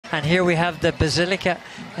And here we have the Basilica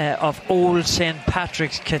of Old St.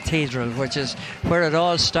 Patrick's Cathedral, which is where it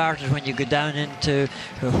all started when you go down into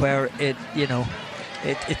where it, you know,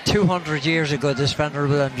 it 200 years ago, this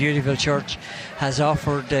venerable and beautiful church has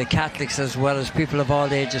offered Catholics as well as people of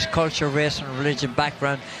all ages, culture, race and religion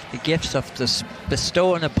background, the gifts of this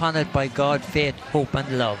bestowing upon it by God, faith, hope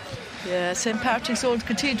and love. Yeah, St. Patrick's Old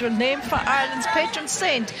Cathedral, named for Ireland's patron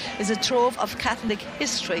saint, is a trove of Catholic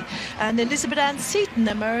history. And Elizabeth Ann Seton,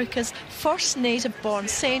 America's first native-born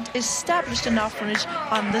saint, established an orphanage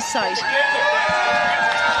on the site.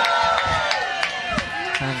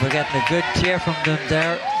 And we're getting a good cheer from them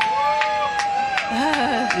there.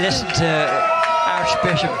 Listen to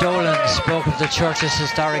Archbishop Dolan spoke of the church's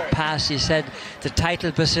historic past. He said the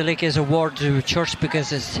title Basilica is awarded to a church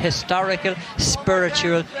because it's historical,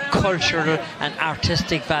 spiritual, cultural and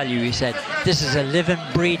artistic value. He said this is a living,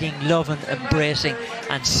 breathing, loving, embracing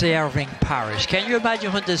and serving parish. Can you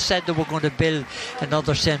imagine when they said they were going to build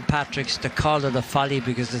another St. Patrick's, to call it a folly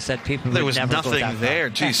because they said people would never go that far. There was nothing there.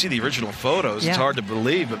 Gee, you see the original photos. It's hard to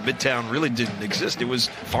believe, but Midtown really didn't exist. It was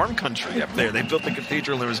farm country up there. They built the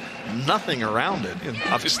cathedral and there was nothing around it. And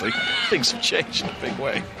obviously, things have changed in a big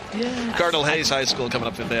way. Yeah. Cardinal Hayes High School coming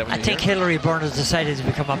up Fifth Avenue. I think Hillary Byrne decided to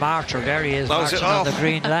become a marcher. There he is, marching on the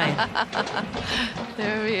Green Line.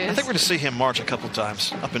 There he is. I think we're going to see him march a couple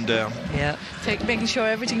times, up and down. Yeah. Making sure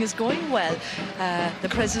everything is going well. The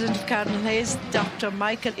president of Cardinal Hayes, Dr.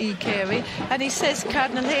 Michael E. Carey, and he says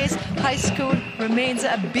Cardinal Hayes High School remains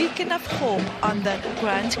a beacon of hope on the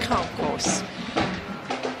Grand Concourse.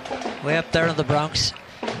 Way up there in the Bronx,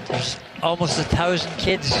 there's almost 1,000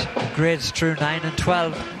 kids, grades through 9 to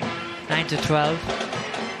 12.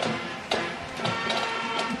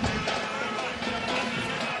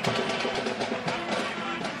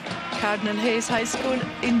 Cardinal Hayes High School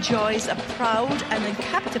enjoys a proud and a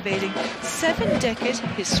captivating 7-decade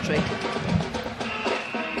history.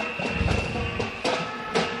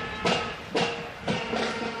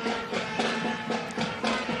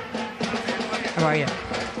 How are you?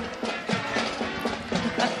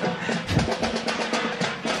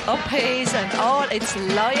 Up Hayes and all its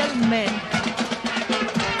loyal men.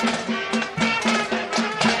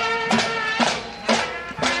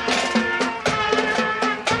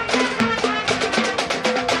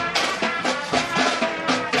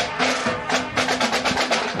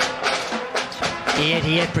 The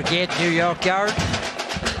 88th Brigade, New York Yard.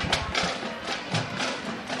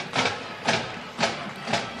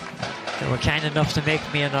 They were kind enough to make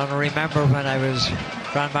me an honorary member when I was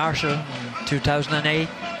Grand Marshal in 2008.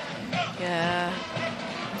 Yeah.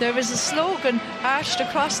 There is a slogan arched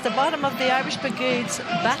across the bottom of the Irish Brigade's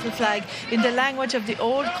battle flag in the language of the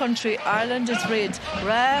old country Ireland. It reads,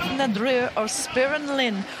 Rav na Drir or Spirin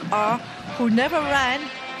Lin, or who never ran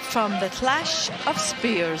from the clash of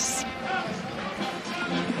spears.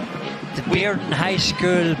 The Bearden High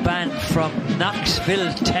School band from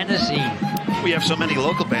Knoxville, Tennessee. We have so many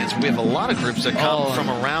local bands. We have a lot of groups that come from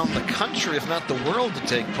around the country, if not the world, to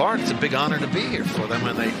take part. It's a big honor to be here for them,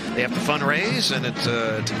 and they have to fundraise and it's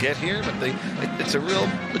to get here. But it's a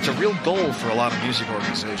real goal for a lot of music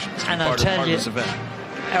organizations. And I'll tell you,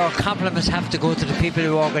 our compliments have to go to the people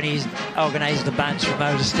who organise the bands from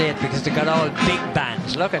out of state, because they got all big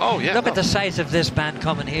bands. Look at the size of this band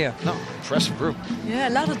coming here. No, impressive group. Yeah, a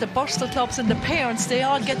lot of the Bristol clubs and the parents, they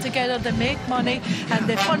all get together, they make money and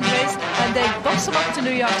they fundraise and they bus them up to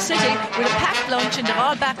New York City with a packed lunch, and they're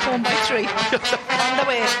all back home by 3 on the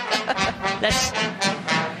way. Let's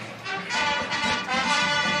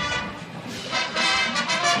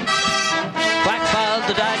Black Ball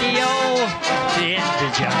the Daddy-O in the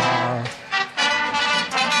jar.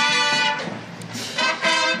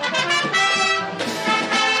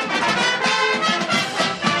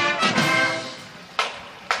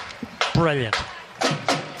 Brilliant.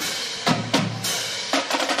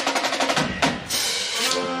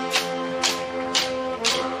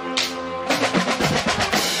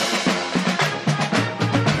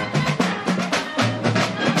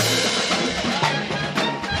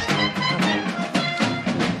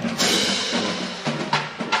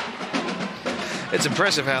 It's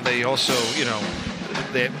impressive how they also,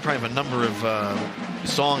 they probably have a number of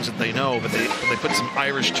songs that they know, but they put some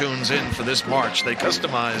Irish tunes in for this march. They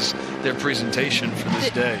customize their presentation for this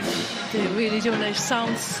day. They really do, and they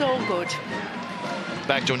sound so good.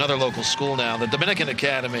 Back to another local school now, the Dominican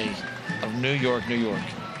Academy of New York,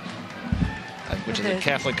 which is a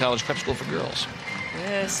Catholic college prep school for girls.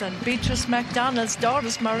 Yes, and Beatrice MacDonald's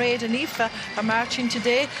daughters, Mairead and Aoife, are marching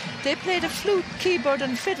today. They played a flute, keyboard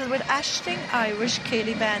and fiddle with Ashling Irish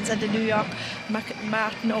Cayley bands and the New York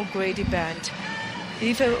Martin O'Grady band.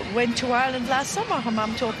 Eva went to Ireland last summer, her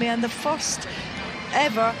mum told me, and the first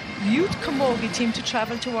ever youth camogie team to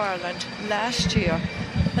travel to Ireland last year.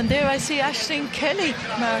 And there I see Aisling Kelly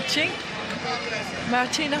marching.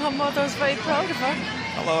 Martina, her mother's very proud of her.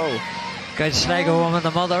 Hello. Good Sligo woman,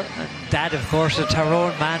 the mother. And Dad, of course, the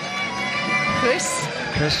Tyrone man. Chris.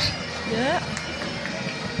 Yeah.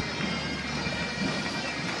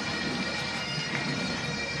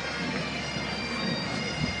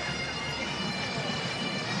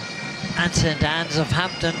 And St Anne's of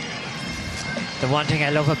Hampton. The one thing I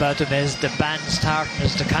love about them is the band's tartan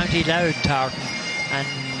is the County Loud tartan, and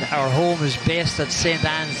our home is based at St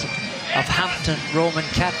Anne's of Hampton Roman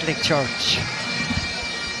Catholic Church.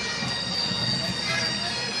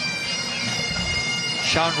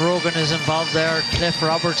 Sean Rogan is involved there, Cliff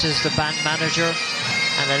Roberts is the band manager,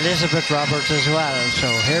 and Elizabeth Roberts as well. So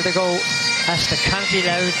here they go, that's the County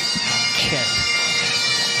Loud kit.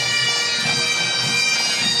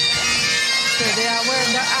 Here they are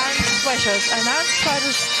wearing their Anne sweaters, and Anne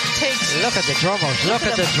sweaters takes... Look at the drummers, look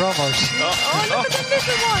at the drummers. Oh, look at the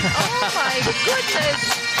little one. Oh my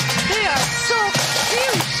goodness. They are so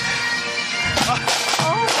cute.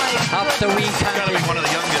 Oh my Up the goodness. wee It's got to be one of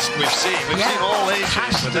the youngest we've seen. We've seen all ages,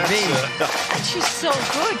 has but to be. And she's so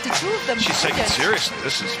good, the two of them. She's taking it seriously.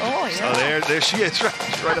 This is. Oh, yeah. There she is,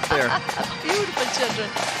 right up there. Beautiful children.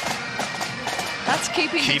 That's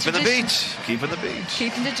keeping Keeping the beat. Keeping the beat.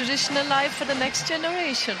 Keeping the tradition alive for the next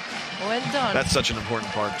generation. Well done. That's such an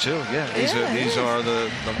important part too. Yeah, these Yeah, are the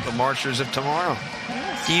marchers of tomorrow.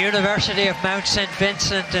 Yes. The University of Mount St.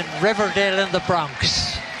 Vincent in Riverdale in the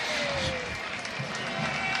Bronx.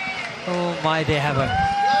 Oh my, they have a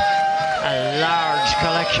large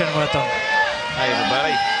collection with them. Hey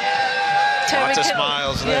everybody. Lots of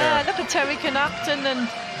smiles there. Yeah, look at Terry Connaughton and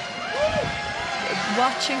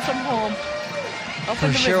watching from home. Up For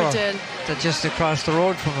in the sure. Riverdale. They're just across the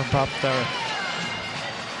road from him, Pop, there.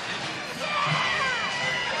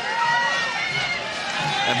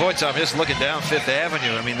 And boy, Tom, just looking down Fifth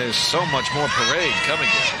Avenue, I mean, there's so much more parade coming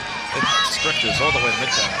here. It stretches all the way to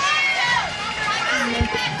Midtown. Oh my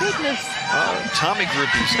goodness. Oh, Tommy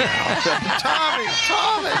groupies now. Tommy.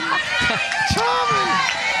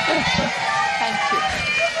 Thank you.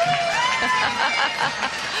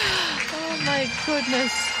 Oh my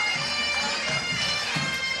goodness.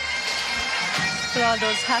 For all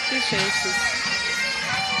those happy faces.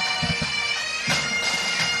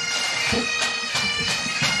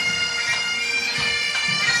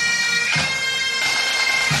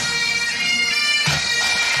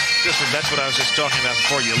 That's what I was just talking about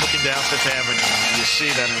before. You're looking down Fifth Avenue, and you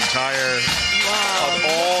see that entire,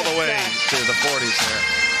 all the way to the 40s there.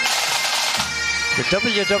 The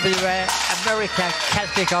WWA America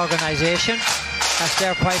Celtic Organisation, that's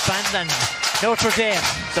their pipe band, and Notre Dame,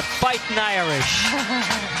 the Fighting Irish.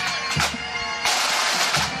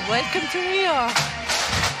 Welcome to New York.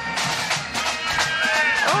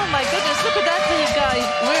 Oh my goodness, look at that little guy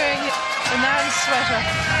wearing an Ireland sweater,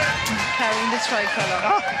 carrying the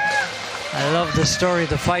tricolour. I love the story.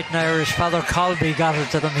 The Fighting Irish, Father Colby got it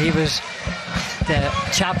to them. He was the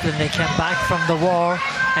chaplain. They came back from the war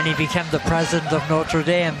and he became the president of Notre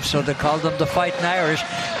Dame, so they called him the Fighting Irish.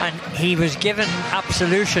 And he was given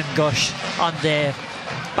absolution gush on the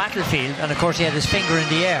battlefield, and of course he had his finger in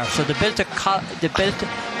the air, so they built a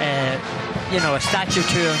statue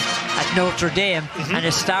to him at Notre Dame, and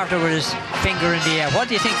it started with his finger in the air. What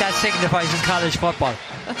do you think that signifies in college football?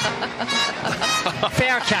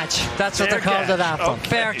 Fair catch. That's what they called it after. Okay.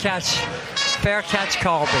 Fair catch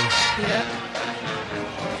Colby. Yeah.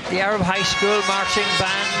 The Arab High School marching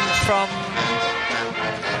band from...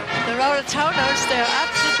 They're out of towners. They're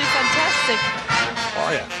absolutely fantastic.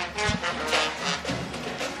 Oh yeah.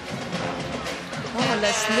 Oh,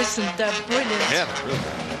 let's listen. They're brilliant. Yeah, they're really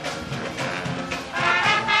good.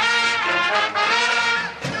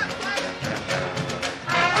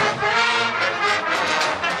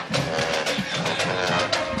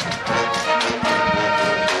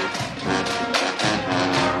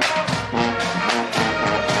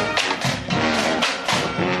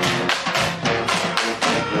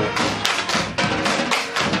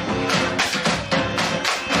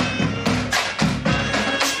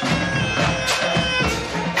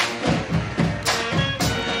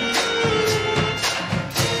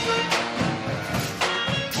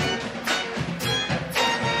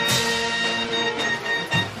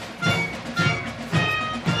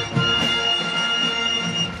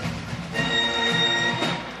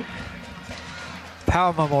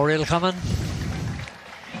 Power Memorial coming.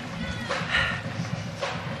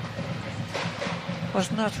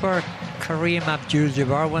 Wasn't that where Kareem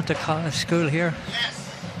Abdul-Jabbar went to school here?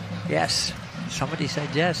 Yes. Yes. Somebody said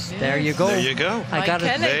yes. There you go. There you go. I got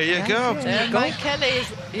Kelly. it. There you go. There, Mike Kelly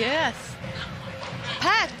is, yes.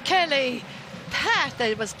 Pat Kelly. Pat,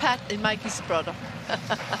 it was Pat and Mikey's brother.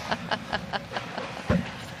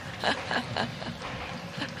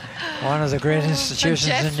 One of the great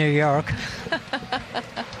institutions in New York.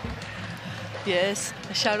 Yes,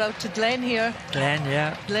 a shout out to Glenn here. Glenn,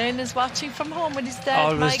 yeah. Glenn is watching from home with his dad.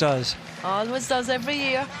 Always Mike. does. Always does every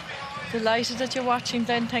year. Delighted that you're watching,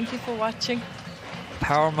 Glenn. Thank you for watching.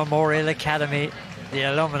 Power Memorial Academy, the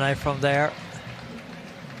alumni from there.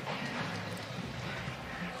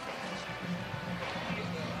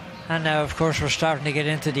 And now, of course, we're starting to get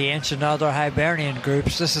into the ancient other Hibernian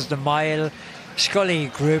groups. This is the Mile Scully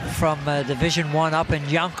group from Division 1 up in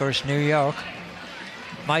Yonkers, New York.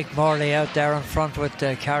 Mike Morley out there in front with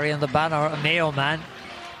carrying the banner, a Mayo man.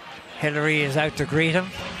 Hillary is out to greet him.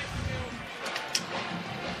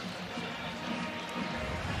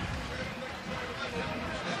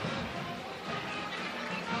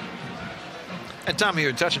 And Tommy,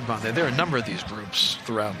 you're touching upon there are a number of these groups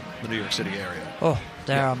throughout the New York City area. Oh,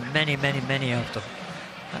 there are many, many, many of them.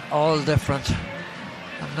 All different.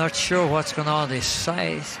 I'm not sure what's going on this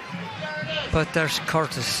side, but there's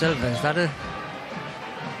Curtis Silva, is that it?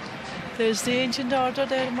 There's the Ancient Order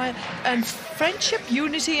there, and Friendship,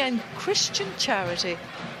 Unity and Christian Charity.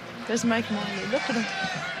 There's Mike Morley, look at him.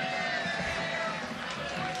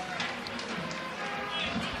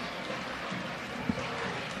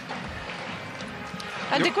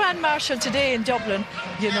 And the Grand Marshal today in Dublin,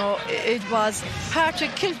 you know, it was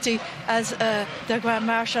Patrick Kilty as the Grand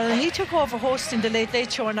Marshal, and he took over hosting the Late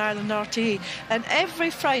Late Show on Ireland RTE. And every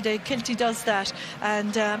Friday, Kilty does that.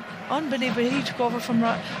 And unbelievable, he took over from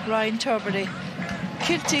Ryan Turbary.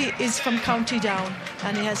 Kilty is from County Down,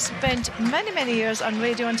 and he has spent many, many years on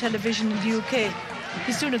radio and television in the UK.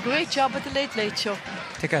 He's doing a great job at the Late Late Show.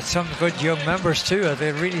 They got some good young members too.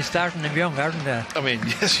 They're really starting them young, aren't they? I mean,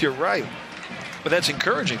 yes, you're right. But that's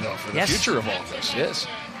encouraging, though, for the future of all this, yes.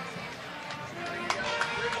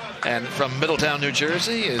 And from Middletown, New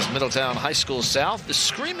Jersey is Middletown High School South, the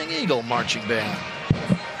Screaming Eagle Marching Band.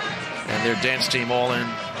 And their dance team all in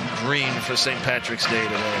green for St. Patrick's Day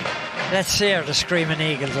today. Let's see how the Screaming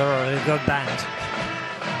Eagles are a good band.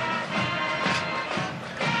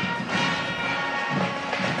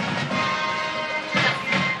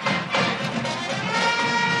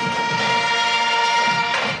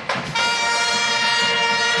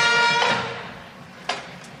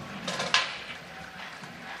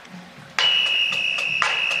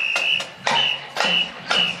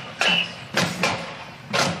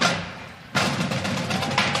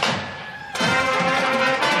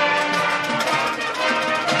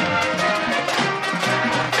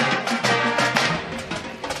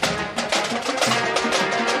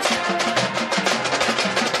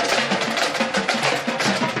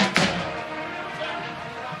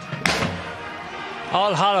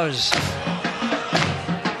 All Hallows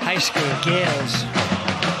High School Gales.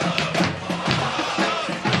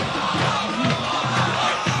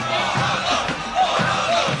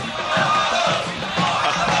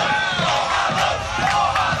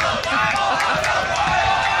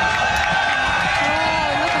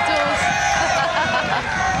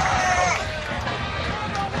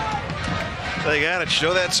 They got it.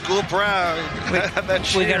 Show that school proud.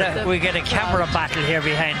 We get a camera battle here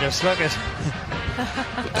behind us. Look at.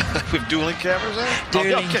 With dueling cameras on?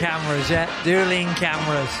 Dueling cameras, yeah. Dueling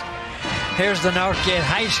cameras. Here's the Northgate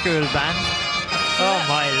High School band. Oh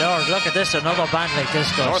my Lord, look at this. Another band like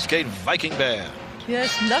this goes. Northgate Viking Band.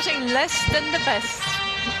 Yes, nothing less than the best.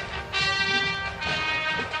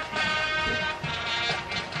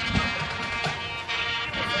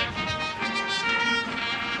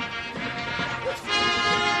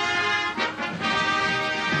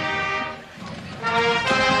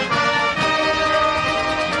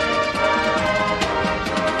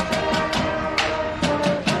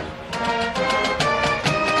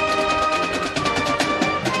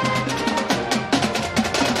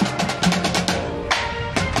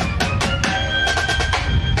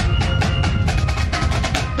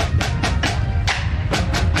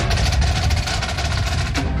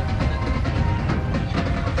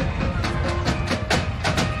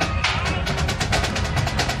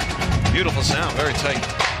 Beautiful sound, very tight.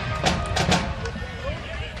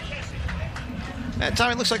 And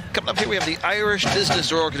Tommy, it looks like coming up here we have the Irish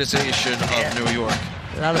Business Organization of New York.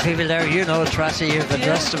 A lot of people there, you know, Tracy, you've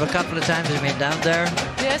addressed them a couple of times. You've been down there.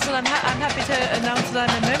 Yes, well, I'm happy to announce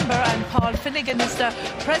that I'm a member, and Paul Finnegan is the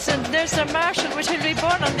president. There's the Marshal with Hillary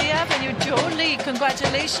Byrne on the avenue, Joe Lee.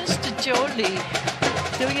 Congratulations to Joe Lee,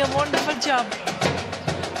 doing a wonderful job.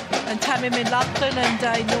 and Tammy McLaughlin, and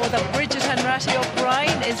I know that Bridget Hanratty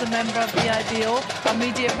O'Brien is a member of the IBO, a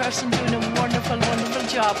media person doing a wonderful, wonderful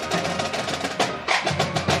job.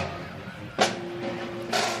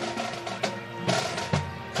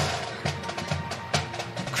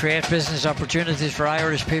 Create business opportunities for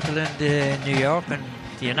Irish people in New York and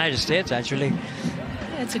the United States, actually.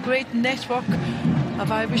 It's a great network of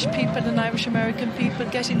Irish people and Irish American people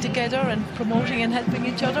getting together and promoting and helping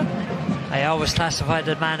each other. I always classified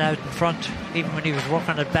the man out in front, even when he was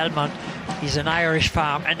working at Belmont. He's an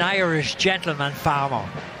Irish gentleman farmer.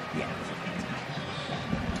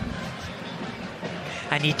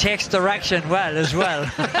 And he takes direction well as well.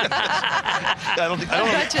 I don't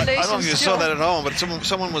know if you saw that at home, but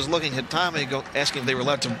someone was looking at Tommy, asking if they were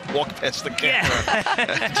allowed to walk past the camera.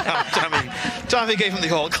 Yeah. Tommy gave him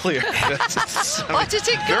the all clear. What did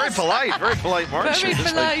he Very polite March. Very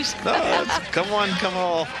polite. Like, no, come on.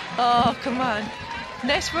 Oh, come on.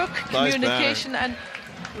 Network, communication, and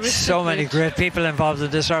so many great people involved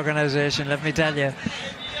in this organisation, let me tell you.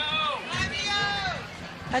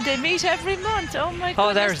 And they meet every month. Oh my goodness.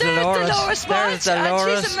 Oh, there's Dolores. There's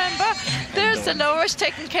Dolores. She's a member. There's Dolores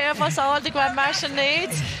taking care of us all, the Grand Marshal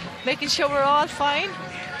needs, making sure we're all fine.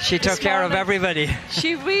 She took care of everybody.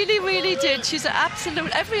 She really, really did. She's an absolute.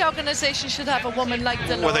 Every organisation should have a woman like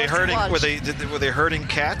Dolores. Were they herding? Were they herding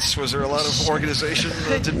cats? Was there a lot of organisation?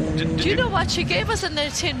 Do you know what? She gave us an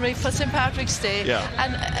itinerary for St. Patrick's Day,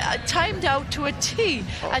 and timed out to a T.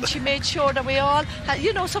 And she made sure that we all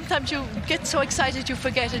had, sometimes you get so excited you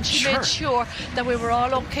forget, and she made sure that we were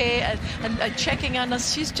all okay and checking on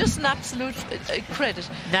us. She's just an absolute credit.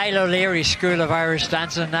 Niall O'Leary, School of Irish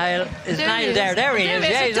Dancing. Niall is there. There he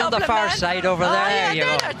is. Yeah, he's on the far side over there. There you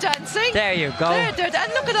go. They're dancing. There you go.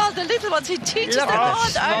 And look at all the little ones. He teaches them all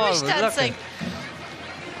Irish dancing.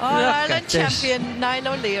 All-Ireland champion Niall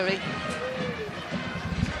O'Leary.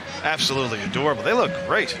 Absolutely adorable. They look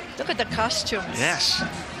great. Look at the costumes. Yes.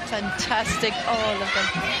 Fantastic, all of them.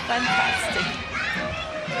 Fantastic.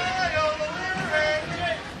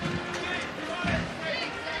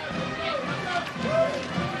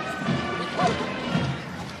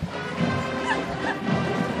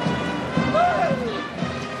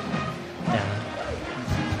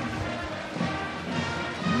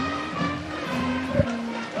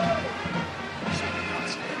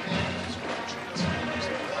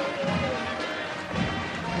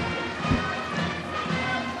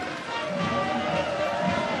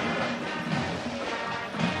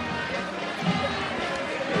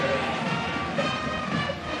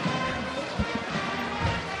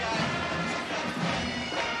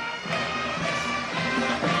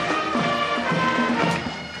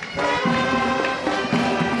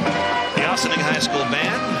 High School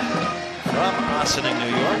Band from Ossining, New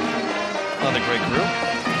York. Another great group.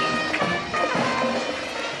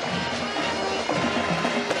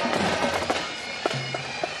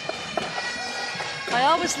 I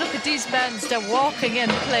always look at these bands, they're walking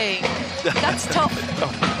and playing. That's tough.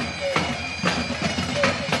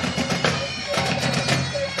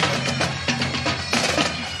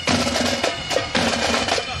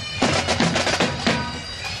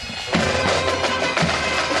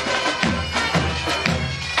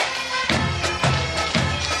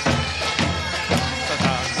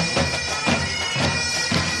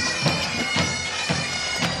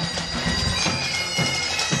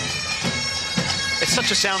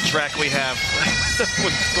 Such a soundtrack we have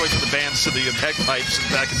going from the bands to the bagpipes and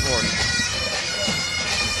back and forth.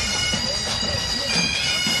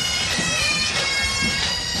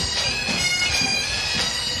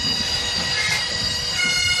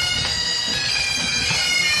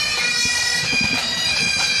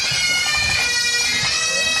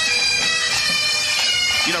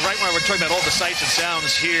 Right when we're talking about all the sights and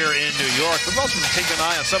sounds here in New York, we've also been taking an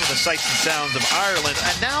eye on some of the sights and sounds of Ireland.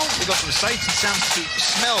 And now we go from sights and sounds to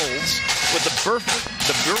smells with the Burn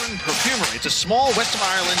Perfumery. It's a small West of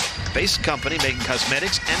Ireland-based company making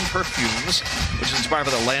cosmetics and perfumes, which is inspired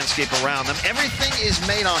by the landscape around them. Everything is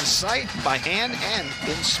made on site by hand and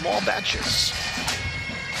in small batches.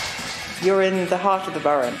 You're in the heart of the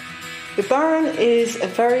Burren. The Burren is a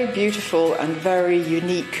very beautiful and very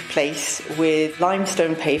unique place with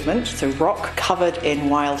limestone pavement, so rock covered in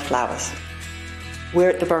wildflowers. We're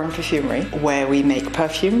at the Burren Perfumery, where we make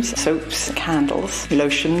perfumes, soaps, candles,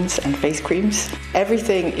 lotions and face creams.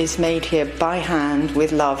 Everything is made here by hand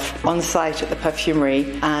with love on site at the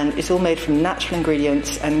perfumery, and it's all made from natural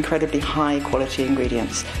ingredients and incredibly high quality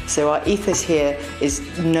ingredients. So our ethos here is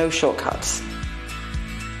no shortcuts.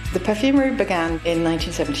 The perfumery began in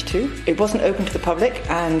 1972. It wasn't open to the public,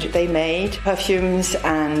 and they made perfumes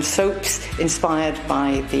and soaps inspired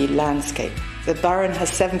by the landscape. The Burren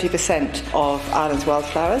has 70% of Ireland's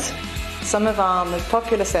wildflowers. Some of our most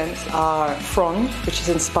popular scents are Frond, which is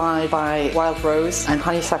inspired by wild rose and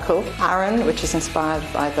honeysuckle. Arran, which is inspired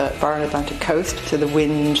by the Burren Atlantic coast, so the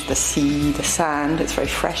wind, the sea, the sand. It's very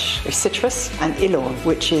fresh, very citrus. And Ilon,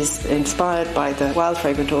 which is inspired by the wild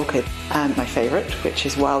fragrant orchid. And my favourite, which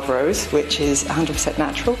is wild rose, which is 100%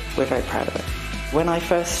 natural. We're very proud of it. When I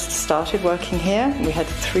first started working here, we had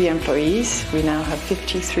 3 employees. We now have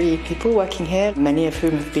 53 people working here, many of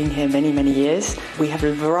whom have been here many, many years. We have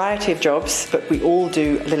a variety of jobs, but we all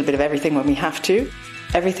do a little bit of everything when we have to.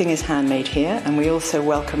 Everything is handmade here, and we also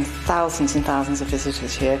welcome thousands and thousands of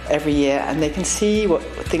visitors here every year, and they can see what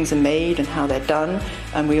things are made and how they're done.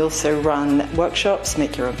 And we also run workshops,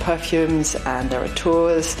 make your own perfumes, and there are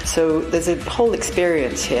tours. So there's a whole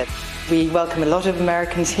experience here. We welcome a lot of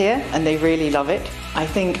Americans here, and they really love it. I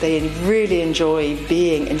think they really enjoy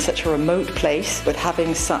being in such a remote place, but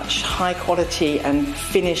having such high quality and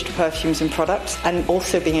finished perfumes and products, and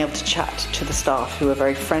also being able to chat to the staff who are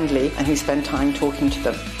very friendly and who spend time talking to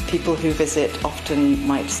them. People who visit often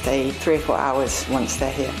might stay 3 or 4 hours once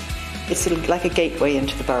they're here. It's like a gateway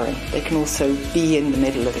into the Burren. They can also be in the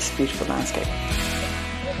middle of this beautiful landscape.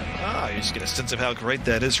 You just get a sense of how great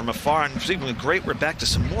that is from afar. And speaking of great, we're back to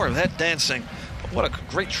some more of that dancing. But what a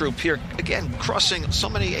great troupe here. Again, crossing so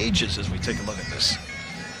many ages as we take a look at this.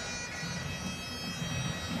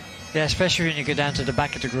 Yeah, especially when you go down to the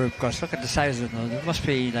back of the group, because look at the size of them. They must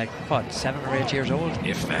be like, what, 7 or 8 years old?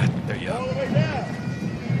 If that, they're young. Beautiful.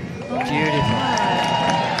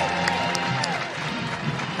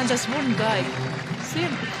 And there's one guy. See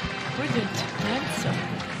him? Brilliant dancer.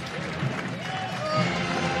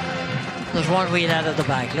 There's one wheel out of the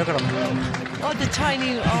back. Look at them. Oh, the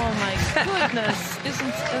tiny, oh my goodness.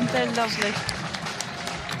 Isn't they lovely?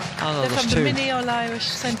 Oh, no, They're from the 2. Minneola Irish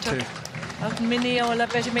Centre. 2. Of Minneola.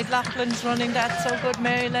 Betty McLaughlin's running that. So good,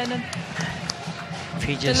 Mary Lennon.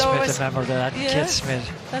 PJ Smith, remember that? Yes, Kid Smith.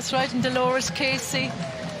 That's right. And Dolores Casey.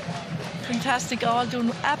 Fantastic. All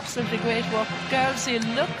doing absolutely great work. Girls, you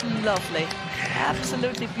look lovely.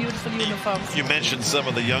 Absolutely beautiful uniforms. You mentioned some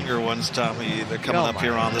of the younger ones, Tommy. They're coming up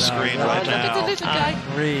here on the screen right Look at now. the little guy.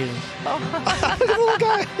 Unreal. Oh. The little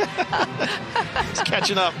guy. He's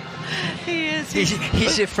catching up. He is.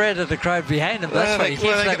 He's afraid of the crowd behind him. That's why he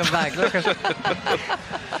keeps looking back. Look at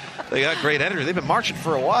They got great energy. They've been marching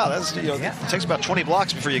for a while. That's, you know, It takes about 20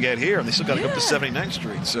 blocks before you get here, and they still got to go up to 79th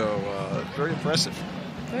Street. So very impressive.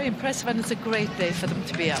 Very impressive, and it's a great day for them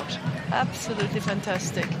to be out. Absolutely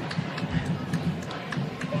fantastic.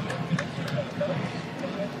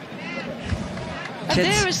 And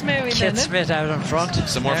there is Mary Kid Lennon. Smith out in front.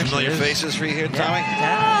 Some more familiar faces for you here, Tommy?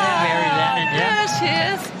 Yeah, Mary Lennon, yeah. There she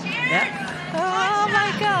is. Yeah. Oh,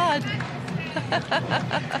 my God.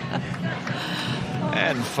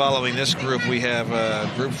 And following this group, we have a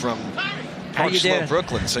group from Park Slope,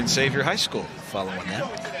 Brooklyn, St. Xavier High School, following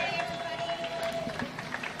that.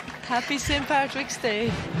 Happy St. Patrick's Day.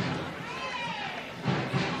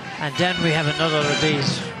 And then we have another of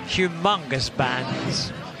these humongous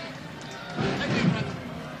bands.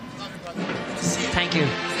 Thank you,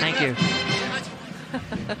 thank you.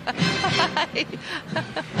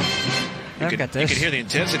 Look at this. You can hear the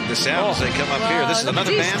intensity of the sound as they come up here. This is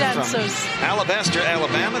another band from Alabaster,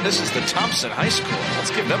 Alabama. This is the Thompson High School.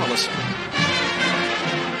 Let's give them a listen.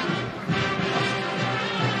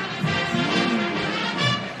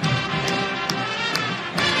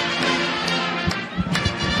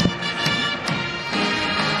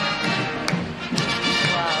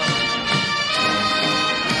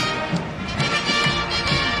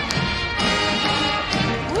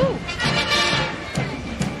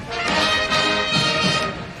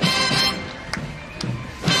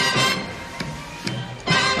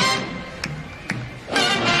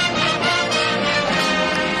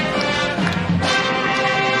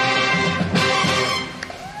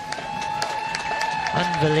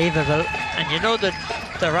 Unbelievable. And you know that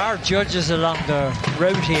there are judges along the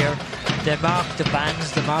route here. They mark the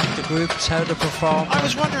bands, they mark the groups, how they perform. I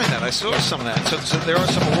was wondering that. I saw some of that. So there are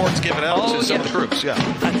some awards given out to some of the groups, yeah.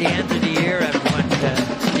 At the end of the year, when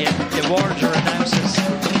the awards are announced,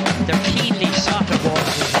 they're keenly sought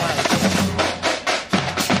awards as well.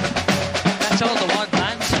 That's all the one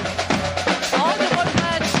bands. All the one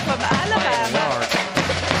bands from Alabama.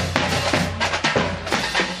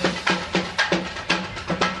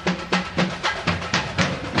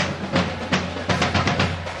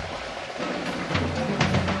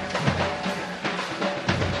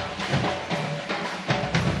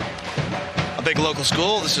 A big local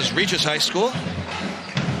school. This is Regis High School.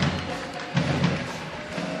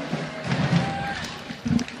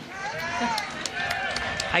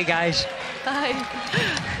 Hi guys. Hi.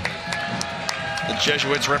 The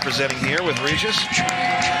Jesuits representing here with Regis.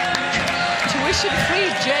 Tuition-free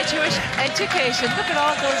Jesuit education. Look at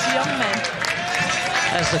all those young men.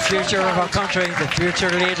 As the future of our country, the future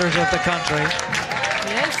leaders of the country.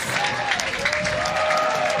 Yes.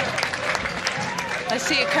 I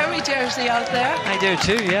see a Kerry jersey out there. I do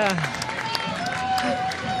too, yeah.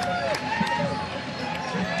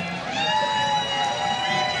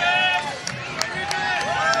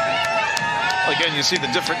 Again, you see the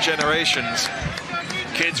different generations.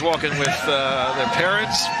 Kids walking with their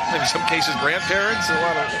parents, maybe in some cases grandparents.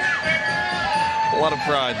 A lot of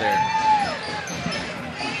pride there.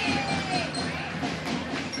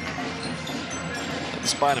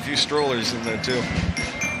 Spying a few strollers in there too.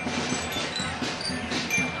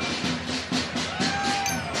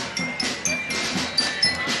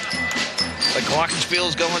 The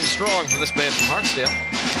glockenspiel's going strong for this band from Hartsdale.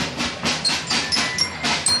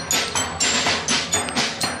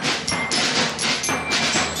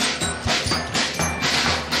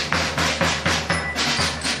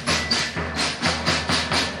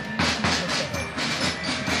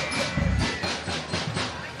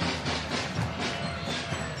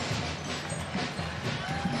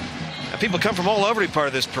 People come from all over to be part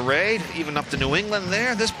of this parade, even up to New England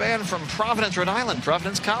there. This band from Providence, Rhode Island,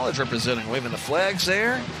 Providence College representing, waving the flags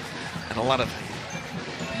there. And a lot of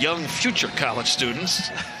young future college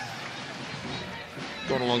students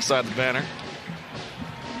going alongside the banner.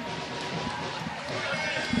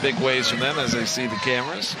 Big waves from them as they see the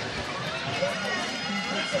cameras.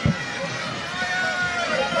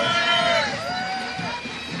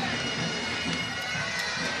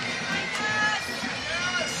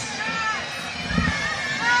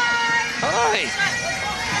 Hi.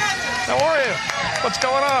 How are you? What's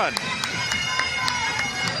going on?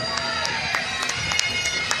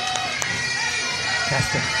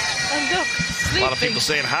 And look, sleeping. A lot of people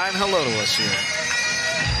saying hi and hello to us here.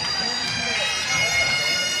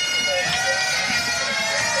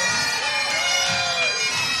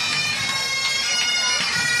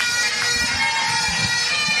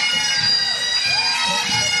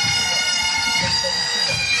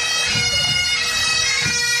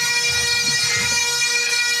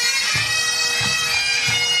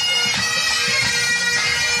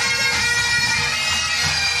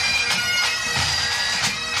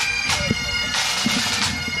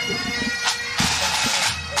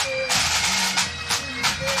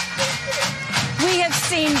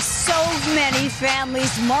 Seen so many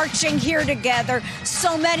families marching here together,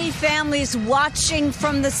 so many families watching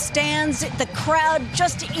from the stands, the crowd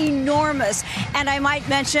just enormous. And I might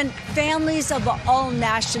mention families of all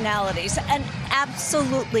nationalities, an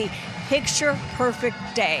absolutely picture-perfect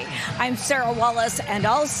day. I'm Sarah Wallace, and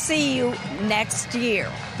I'll see you next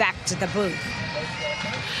year. Back to the booth.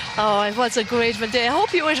 Oh, it was a great day. I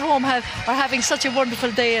hope you at home are having such a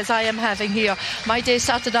wonderful day as I am having here. My day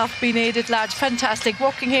started off being Aid at Large. Fantastic.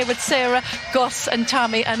 Working here with Sarah, Gus and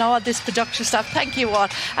Tommy and all this production staff. Thank you all.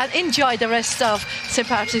 And enjoy the rest of St.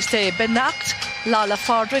 Patrick's Day. Benacht, Lala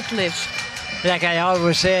Fordrick live. Like I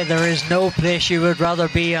always say, there is no place you would rather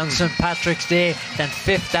be on St. Patrick's Day than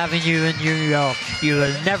Fifth Avenue in New York. You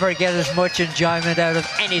will never get as much enjoyment out of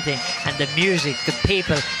anything. And the music, the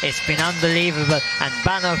people, it's been unbelievable. And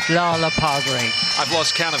Benacht Lala Fordrick. I've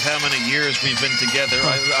lost count of how many years we've been together.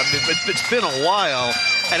 It's been a while,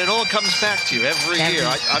 and it all comes back to you every year.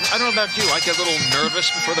 I don't know about you. I get a little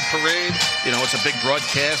nervous before the parade. You know, it's a big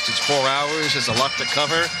broadcast. It's 4 hours. There's a lot to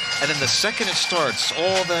cover. And then the second it starts,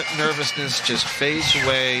 all that nervousness just fades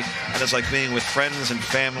away, and it's like being with friends and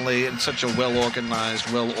family in such a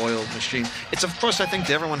well-organized, well-oiled machine. It's, of course, I think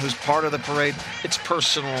to everyone who's part of the parade, it's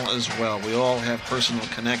personal as well. We all have personal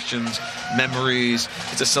connections, memories.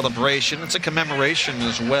 It's a celebration. It's a commemoration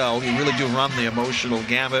as well. You really do run the emotional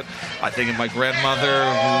gamut. I think of my grandmother,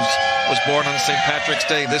 who was born on St. Patrick's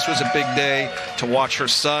Day. This was a big day to watch her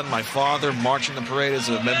son, my father, marching the parade as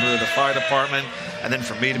a member of the fire department. And then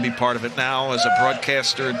for me to be part of it now as a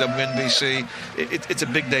broadcaster at WNBC, it's a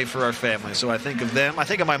big day for our family. So I think of them. I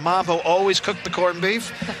think of my mom, who always cooked the corned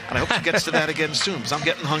beef. And I hope she gets to that again soon, because I'm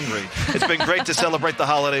getting hungry. It's been great to celebrate the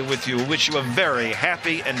holiday with you. We wish you a very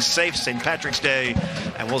happy and safe St. Patrick's Day.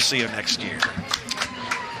 And we'll see you next year.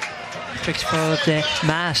 Patrick's for the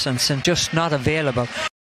Mass and St. just not available.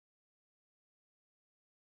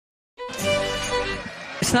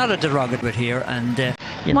 It's not a derogatory here, and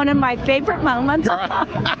One of my favorite moments.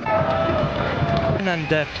 and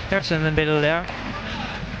there's in the middle there.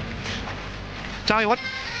 Tommy, what?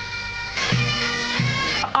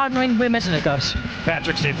 Honouring women, isn't it, Gus?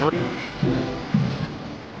 Patrick's Day.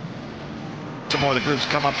 Some more of the groups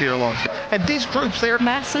come up here along. And these groups, they're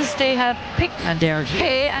masses, they have pick And they're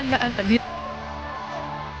hay and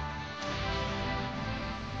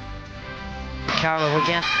Carol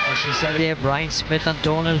again. As she said there, Brian Smith and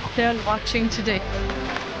Donald. they're watching today.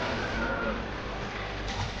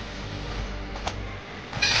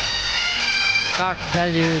 Mark tell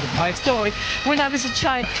you the pipe. Story. When I was a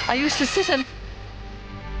child, I used to sit and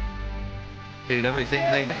did everything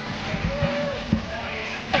they.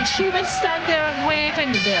 she would stand there and wave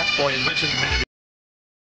in there. Boy, you mentioned